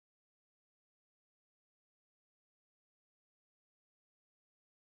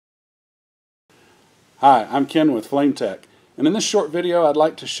Hi, I'm Ken with Flame-tec, and in this short video I'd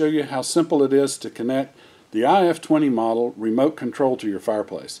like to show you how simple it is to connect the IF-20 model remote control to your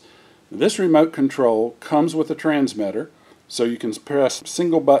fireplace. This remote control comes with a transmitter, so you can press a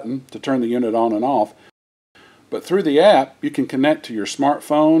single button to turn the unit on and off, but through the app you can connect to your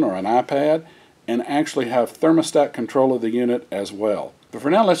smartphone or an iPad and actually have thermostat control of the unit as well. But for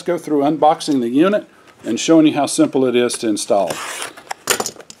now, let's go through unboxing the unit and showing you how simple it is to install.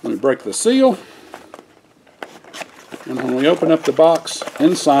 Let me break the seal. And when we open up the box,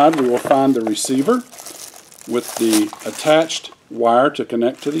 inside we will find the receiver with the attached wire to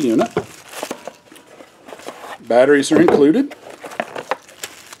connect to the unit. Batteries are included.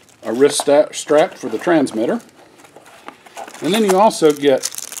 A wrist strap for the transmitter. And then you also get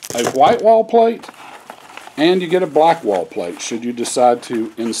a white wall plate and you get a black wall plate should you decide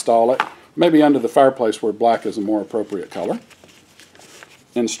to install it, maybe under the fireplace where black is a more appropriate color.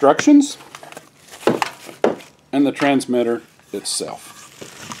 Instructions and the transmitter itself.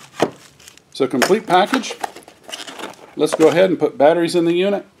 So complete package. Let's go ahead and put batteries in the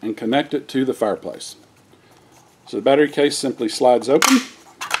unit and connect it to the fireplace. So the battery case simply slides open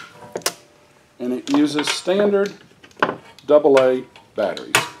and it uses standard AA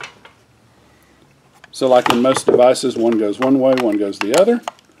batteries. So like in most devices, one goes one way, one goes the other.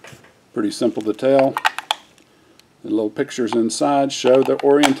 Pretty simple to tell. The little pictures inside show the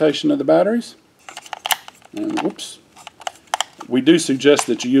orientation of the batteries. And whoops. We do suggest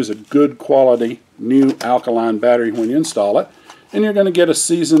that you use a good quality new alkaline battery when you install it, and you're going to get a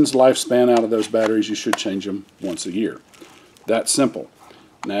season's lifespan out of those batteries. You should change them once a year. That's simple.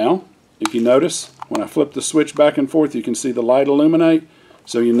 Now, if you notice, when I flip the switch back and forth, you can see the light illuminate,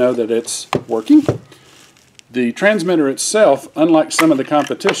 so you know that it's working. The transmitter itself, unlike some of the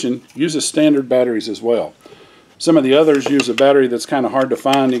competition, uses standard batteries as well. Some of the others use a battery that's kind of hard to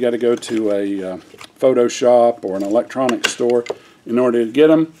find. You got to go to a photo shop or an electronics store in order to get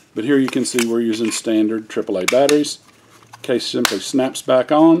them. But here you can see we're using standard AAA batteries. Case simply snaps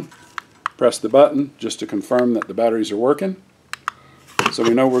back on. Press the button just to confirm that the batteries are working. So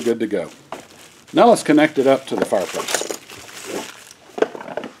we know we're good to go. Now let's connect it up to the fireplace.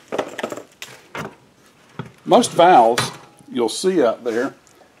 Most valves you'll see up there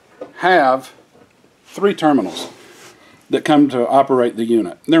have 3 terminals that come to operate the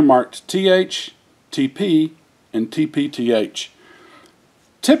unit. They're marked TH, TP, and TPTH.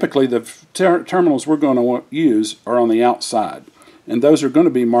 Typically the terminals we're going to use are on the outside, and those are going to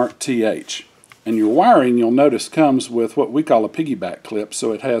be marked TH. And your wiring, you'll notice, comes with what we call a piggyback clip,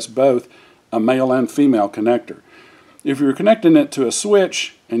 so it has both a male and female connector. If you're connecting it to a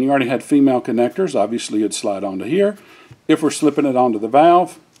switch and you already had female connectors, obviously it'd slide onto here. If we're slipping it onto the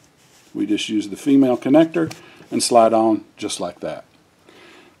valve, we just use the female connector and slide on just like that.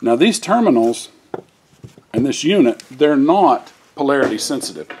 Now these terminals and this unit, they're not polarity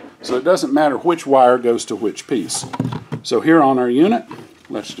sensitive, so it doesn't matter which wire goes to which piece. So here on our unit,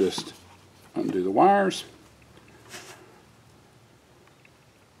 let's just undo the wires.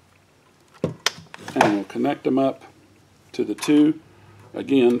 And we'll connect them up to the 2,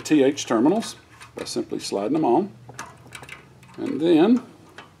 again, TH terminals by simply sliding them on. And then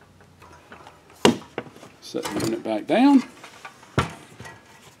set the unit back down.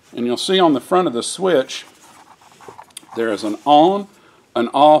 And you'll see on the front of the switch there is an on, an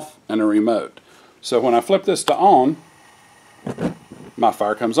off, and a remote. So when I flip this to on, my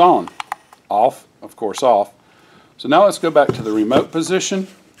fire comes on. Off, of course, off. So now let's go back to the remote position,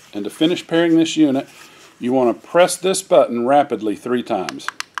 and to finish pairing this unit, you want to press this button rapidly 3 times.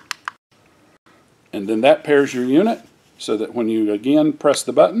 And then that pairs your unit so that when you again press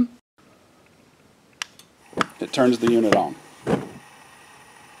the button, it turns the unit on.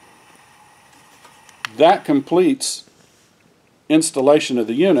 That completes installation of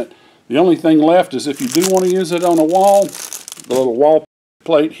the unit. The only thing left is if you do want to use it on a wall, the little wall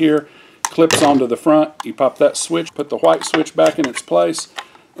plate here clips onto the front. You pop that switch, put the white switch back in its place,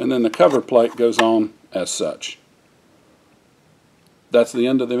 and then the cover plate goes on as such. That's the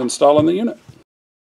end of installing the unit.